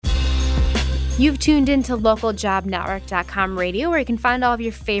You've tuned into localjobnetwork.com radio, where you can find all of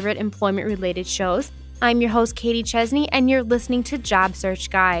your favorite employment-related shows. I'm your host, Katie Chesney, and you're listening to Job Search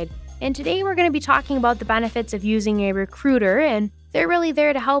Guide. And today we're going to be talking about the benefits of using a recruiter, and they're really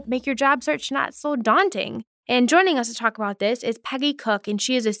there to help make your job search not so daunting. And joining us to talk about this is Peggy Cook, and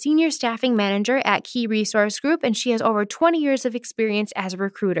she is a senior staffing manager at Key Resource Group, and she has over 20 years of experience as a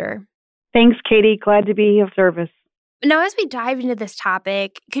recruiter. Thanks, Katie. Glad to be of service. Now, as we dive into this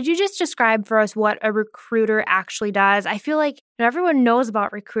topic, could you just describe for us what a recruiter actually does? I feel like everyone knows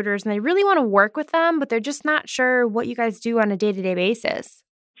about recruiters and they really want to work with them, but they're just not sure what you guys do on a day-to-day basis.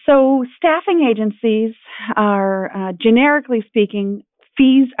 So staffing agencies are, generically speaking,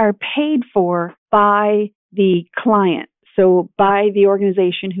 fees are paid for by the client, so by the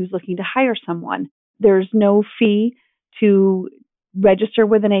organization who's looking to hire someone. There's no fee to register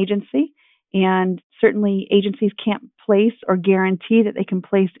with an agency, and certainly agencies can't place or guarantee that they can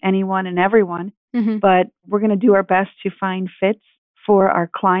place anyone and everyone, but we're going to do our best to find fits for our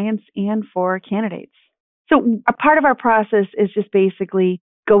clients and for our candidates. So a part of our process is just basically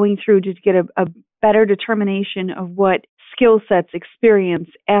going through to get a better determination of what skill sets, experience,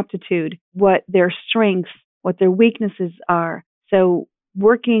 aptitude, what their strengths, what their weaknesses are. So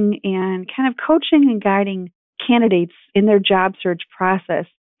working and kind of coaching and guiding candidates in their job search process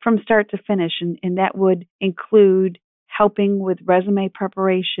from start to finish. And that would include helping with resume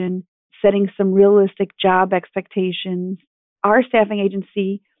preparation, setting some realistic job expectations. Our staffing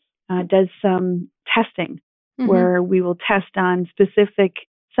agency does some testing where we will test on specific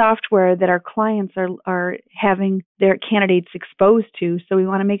software that our clients are having their candidates exposed to. So we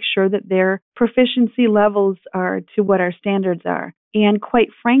want to make sure that their proficiency levels are to what our standards are. And quite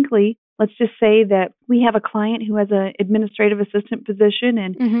frankly, let's just say that we have a client who has an administrative assistant position,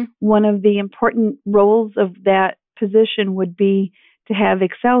 and one of the important roles of that position would be to have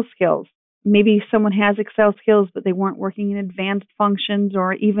Excel skills. Maybe someone has Excel skills, but they weren't working in advanced functions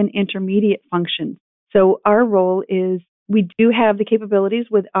or even intermediate functions. So our role is we do have the capabilities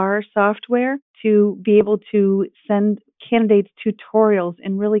with our software to be able to send candidates tutorials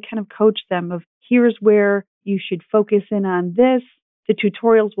and really kind of coach them of here's where you should focus in on this. The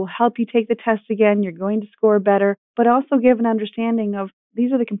tutorials will help you take the test again. You're going to score better, but also give an understanding of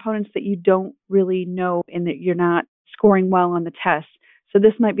these are the components that you don't really know and that you're not scoring well on the test. So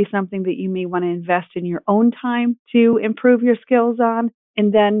this might be something that you may want to invest in your own time to improve your skills on.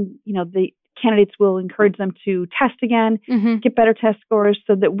 And then, the candidates will encourage them to test again, get better test scores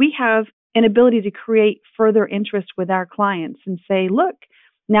so that we have an ability to create further interest with our clients and say, look,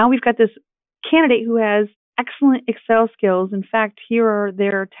 now we've got this candidate who has excellent Excel skills. In fact, here are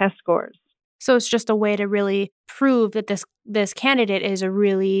their test scores. So it's just a way to really prove that this candidate is a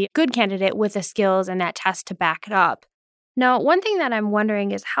really good candidate with the skills and that test to back it up. Now, one thing that I'm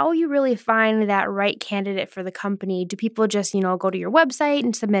wondering is how you really find that right candidate for the company. Do people just, go to your website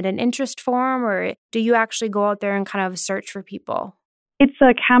and submit an interest form, or do you actually go out there and kind of search for people? It's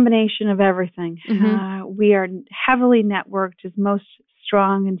a combination of everything. We are heavily networked, as most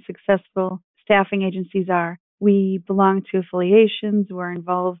strong and successful staffing agencies are. We belong to affiliations. We're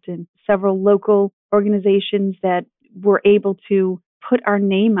involved in several local organizations that we're able to put our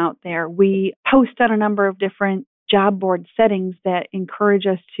name out there. We post on a number of different job board settings that encourage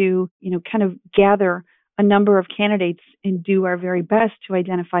us to, kind of gather a number of candidates and do our very best to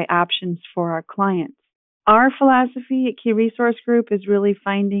identify options for our clients. Our philosophy at Key Resource Group is really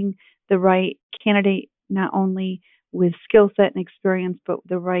finding the right candidate, not only with skill set and experience, but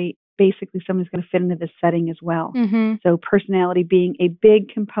basically someone who's going to fit into this setting as well. So personality being a big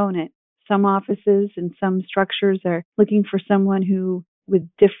component. Some offices and some structures are looking for someone who, with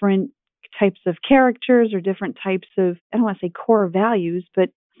different types of characters or different types of, I don't want to say core values, but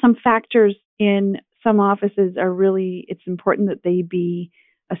some factors in some offices are really, it's important that they be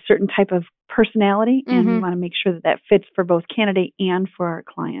a certain type of personality, and we want to make sure that fits for both candidate and for our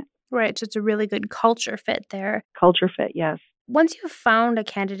client. Right, so it's a really good culture fit there. Culture fit, yes. Once you've found a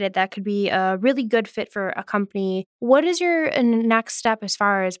candidate that could be a really good fit for a company, what is your next step as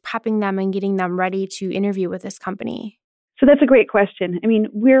far as prepping them and getting them ready to interview with this company? So that's a great question. I mean,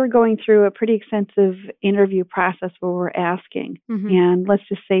 we're going through a pretty extensive interview process where we're asking. And let's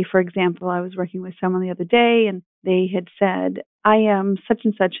just say, for example, I was working with someone the other day and they had said, I am such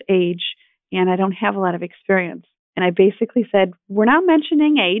and such age and I don't have a lot of experience. And I basically said, we're not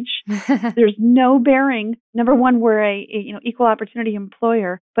mentioning age. There's no bearing. Number one, we're a equal opportunity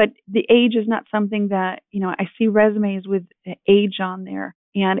employer, but the age is not something that, I see resumes with age on there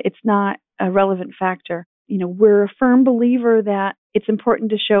and it's not a relevant factor. We're a firm believer that it's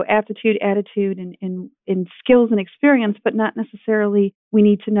important to show aptitude, attitude, and skills and experience, but not necessarily we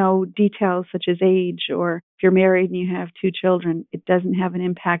need to know details such as age, or if you're married and you have 2 children, it doesn't have an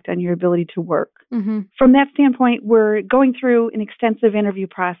impact on your ability to work. Mm-hmm. From that standpoint, we're going through an extensive interview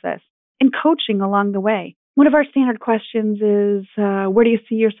process and coaching along the way. One of our standard questions is, where do you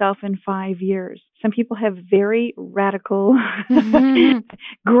see yourself in 5 years? Some people have very radical,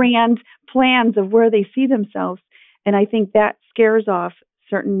 grand plans of where they see themselves. And I think that scares off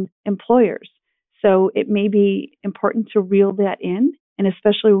certain employers. So it may be important to reel that in. And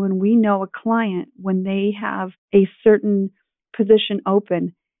especially when we know a client, when they have a certain position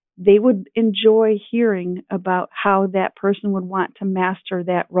open, they would enjoy hearing about how that person would want to master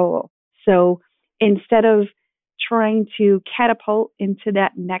that role. So instead of trying to catapult into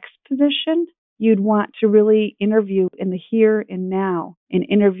that next position, you'd want to really interview in the here and now and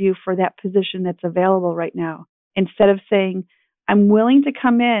interview for that position that's available right now. Instead of saying, I'm willing to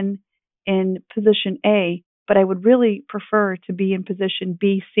come in position A, but I would really prefer to be in position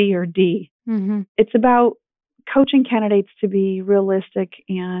B, C, or D. Mm-hmm. It's about coaching candidates to be realistic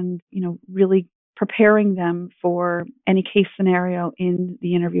and, really preparing them for any case scenario in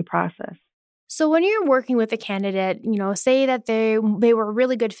the interview process. So when you're working with a candidate, say that they were a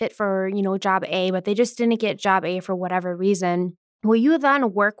really good fit for, job A, but they just didn't get job A for whatever reason, will you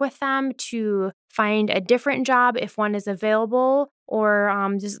then work with them to find a different job if one is available, or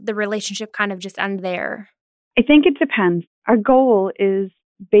does the relationship kind of just end there? I think it depends. Our goal is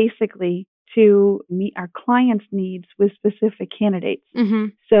basically to meet our clients' needs with specific candidates. Mm-hmm.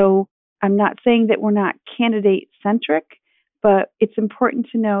 So I'm not saying that we're not candidate-centric, but it's important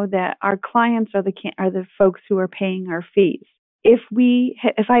to know that our clients are the folks who are paying our fees. If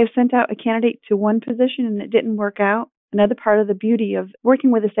I have sent out a candidate to one position and it didn't work out, another part of the beauty of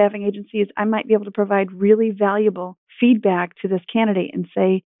working with a staffing agency is I might be able to provide really valuable feedback to this candidate and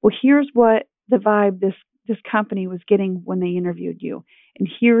say, well, here's what the vibe this company was getting when they interviewed you, and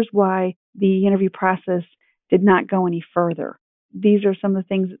here's why the interview process did not go any further. These are some of the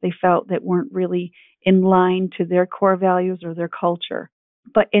things that they felt that weren't really in line to their core values or their culture.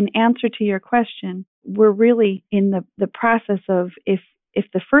 But in answer to your question, we're really in the process of if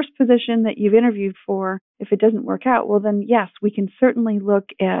the first position that you've interviewed for, if it doesn't work out, well then yes, we can certainly look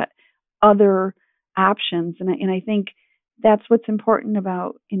at other options. And I think that's what's important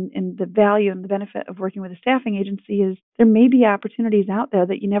about in the value and the benefit of working with a staffing agency is there may be opportunities out there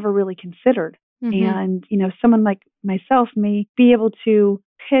that you never really considered. Mm-hmm. And, someone like myself may be able to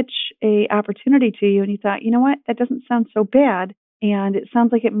pitch a opportunity to you and you thought, you know what, that doesn't sound so bad. And it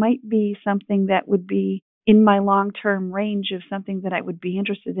sounds like it might be something that would be in my long-term range of something that I would be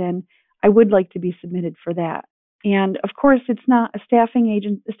interested in. I would like to be submitted for that. And of course, it's not a staffing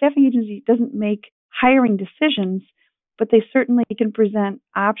agent. The staffing agency doesn't make hiring decisions, but they certainly can present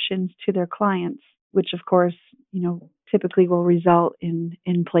options to their clients, which of course, typically will result in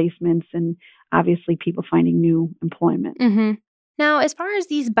placements and obviously people finding new employment. Mm-hmm. Now, as far as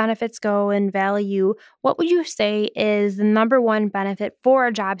these benefits go and value, what would you say is the number one benefit for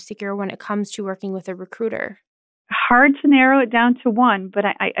a job seeker when it comes to working with a recruiter? Hard to narrow it down to one, but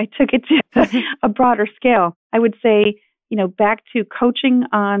I took it to a broader scale. I would say, back to coaching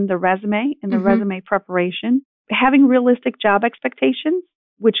on the resume and the Mm-hmm. resume preparation, having realistic job expectations,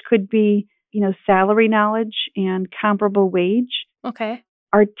 which could be, salary knowledge and comparable wage. Okay.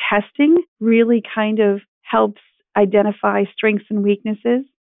 Our testing really kind of helps identify strengths and weaknesses,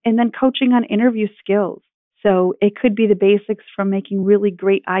 and then coaching on interview skills. So it could be the basics from making really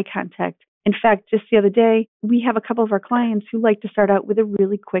great eye contact. In fact, just the other day, we have a couple of our clients who like to start out with a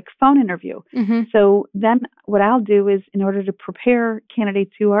really quick phone interview. Mm-hmm. So then what I'll do is, in order to prepare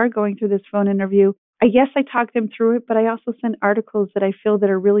candidates who are going through this phone interview, I talk them through it, but I also send articles that I feel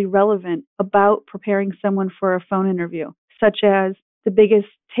that are really relevant about preparing someone for a phone interview, such as the biggest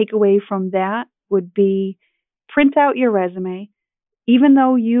takeaway from that would be print out your resume. Even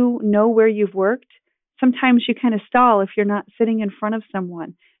though you know where you've worked, sometimes you kind of stall if you're not sitting in front of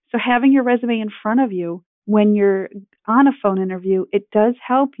someone. So having your resume in front of you when you're on a phone interview, it does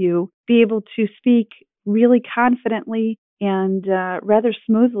help you be able to speak really confidently and rather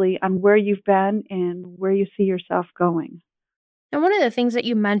smoothly on where you've been and where you see yourself going. And one of the things that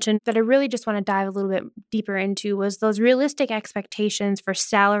you mentioned that I really just want to dive a little bit deeper into was those realistic expectations for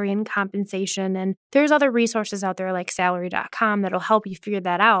salary and compensation. And there's other resources out there like salary.com that'll help you figure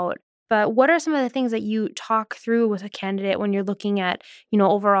that out. But what are some of the things that you talk through with a candidate when you're looking at,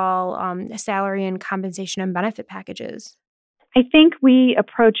 overall salary and compensation and benefit packages? I think we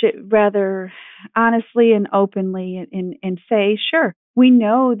approach it rather honestly and openly and say, sure, we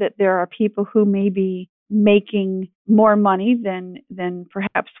know that there are people who may be making more money than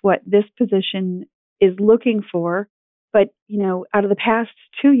perhaps what this position is looking for. But, out of the past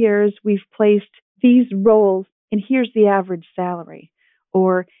 2 years, we've placed these roles, and here's the average salary.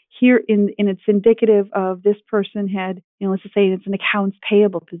 Or here, and it's indicative of this person had, let's just say it's an accounts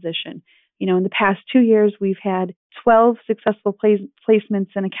payable position. In the past 2 years, we've had 12 successful placements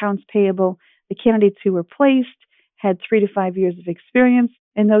in accounts payable. The candidates who were placed had 3 to 5 years of experience,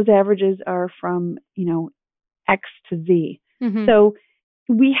 and those averages are from, X to Z. Mm-hmm. So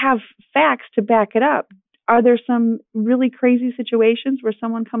we have facts to back it up. Are there some really crazy situations where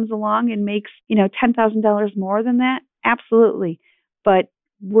someone comes along and makes, $10,000 more than that? Absolutely. But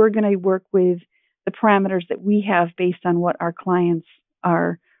we're going to work with the parameters that we have based on what our clients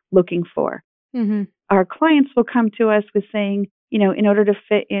are looking for. Mm-hmm. Our clients will come to us with saying, in order to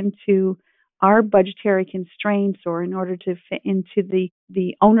fit into our budgetary constraints or in order to fit into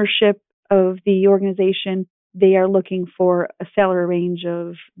the ownership of the organization, they are looking for a salary range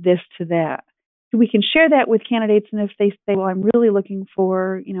of this to that. We can share that with candidates, and if they say, well, I'm really looking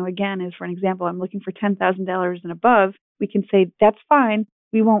for, again, as for an example, I'm looking for $10,000 and above, we can say, that's fine.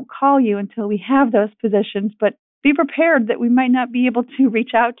 We won't call you until we have those positions, but be prepared that we might not be able to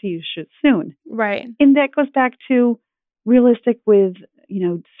reach out to you soon. Right. And that goes back to realistic with,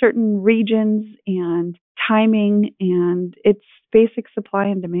 certain regions and timing, and it's basic supply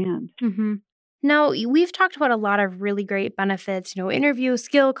and demand. Mm-hmm. Now, we've talked about a lot of really great benefits, interview,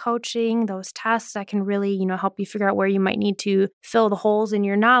 skill coaching, those tests that can really, help you figure out where you might need to fill the holes in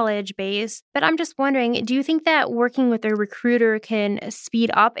your knowledge base. But I'm just wondering, do you think that working with a recruiter can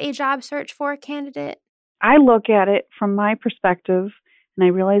speed up a job search for a candidate? I look at it from my perspective, and I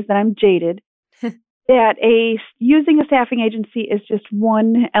realize that I'm jaded, that using a staffing agency is just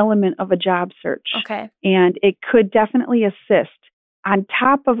one element of a job search. Okay. And it could definitely assist. On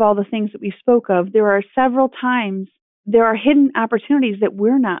top of all the things that we spoke of, there are several times there are hidden opportunities that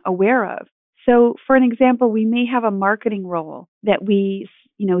we're not aware of. So, for an example, we may have a marketing role that we,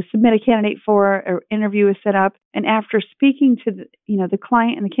 submit a candidate for, or interview is set up, and after speaking to the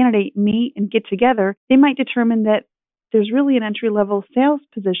client and the candidate meet and get together, they might determine that there's really an entry-level sales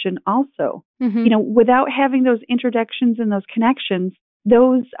position also. Mm-hmm. Without having those introductions and those connections,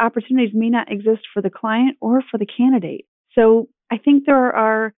 those opportunities may not exist for the client or for the candidate. So I think there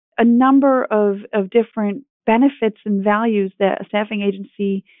are a number of different benefits and values that a staffing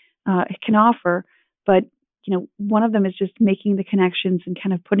agency can offer, but one of them is just making the connections and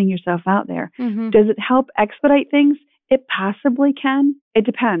kind of putting yourself out there. Mm-hmm. Does it help expedite things? It possibly can. It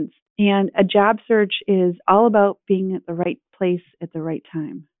depends. And a job search is all about being at the right place at the right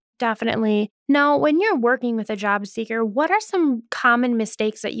time. Definitely. Now, when you're working with a job seeker, what are some common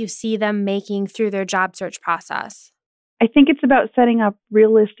mistakes that you see them making through their job search process? I think it's about setting up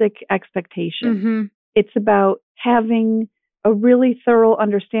realistic expectations. Mm-hmm. It's about having a really thorough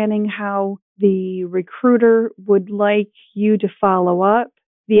understanding how the recruiter would like you to follow up,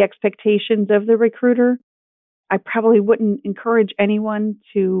 the expectations of the recruiter. I probably wouldn't encourage anyone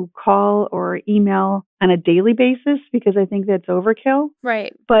to call or email on a daily basis because I think that's overkill.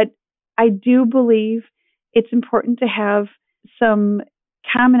 Right. But I do believe it's important to have some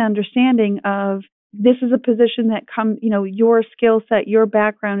common understanding of this is a position that your skill set, your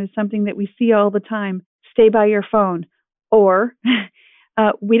background is something that we see all the time. Stay by your phone. Or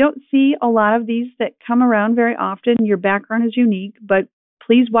we don't see a lot of these that come around very often. Your background is unique, but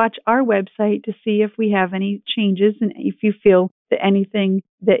please watch our website to see if we have any changes. And if you feel that anything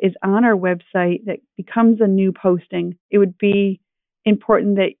that is on our website that becomes a new posting, it would be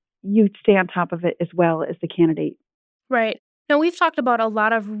important that you stay on top of it as well as the candidate. Right. Now, we've talked about a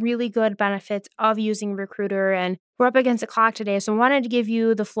lot of really good benefits of using Recruiter, and we're up against the clock today, so I wanted to give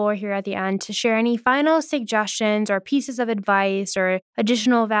you the floor here at the end to share any final suggestions or pieces of advice or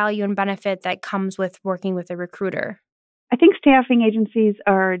additional value and benefit that comes with working with a recruiter. I think staffing agencies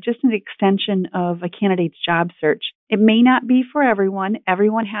are just an extension of a candidate's job search. It may not be for everyone.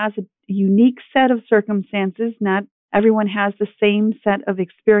 Everyone has a unique set of circumstances. Not everyone has the same set of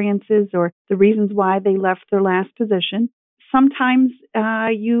experiences or the reasons why they left their last position. Sometimes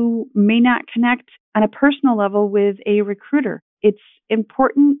you may not connect on a personal level with a recruiter. It's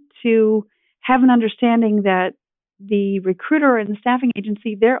important to have an understanding that the recruiter and the staffing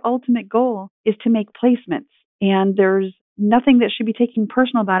agency, their ultimate goal is to make placements. And there's nothing that should be taken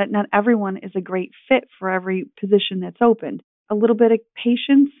personal about it. Not everyone is a great fit for every position that's opened. A little bit of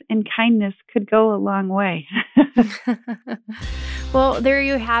patience and kindness could go a long way. Well, there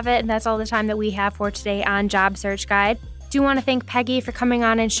you have it. And that's all the time that we have for today on Job Search Guide. Do want to thank Peggy for coming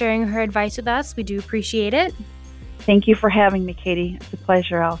on and sharing her advice with us. We do appreciate it. Thank you for having me, Katie. It's a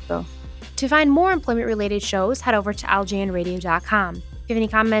pleasure also. To find more employment-related shows, head over to ljnradio.com. If you have any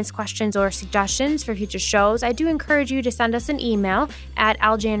comments, questions, or suggestions for future shows, I do encourage you to send us an email at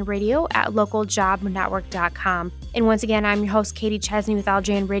ljanradio@localjobnetwork.com. And once again, I'm your host, Katie Chesney with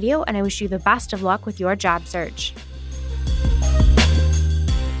LJN Radio, and I wish you the best of luck with your job search.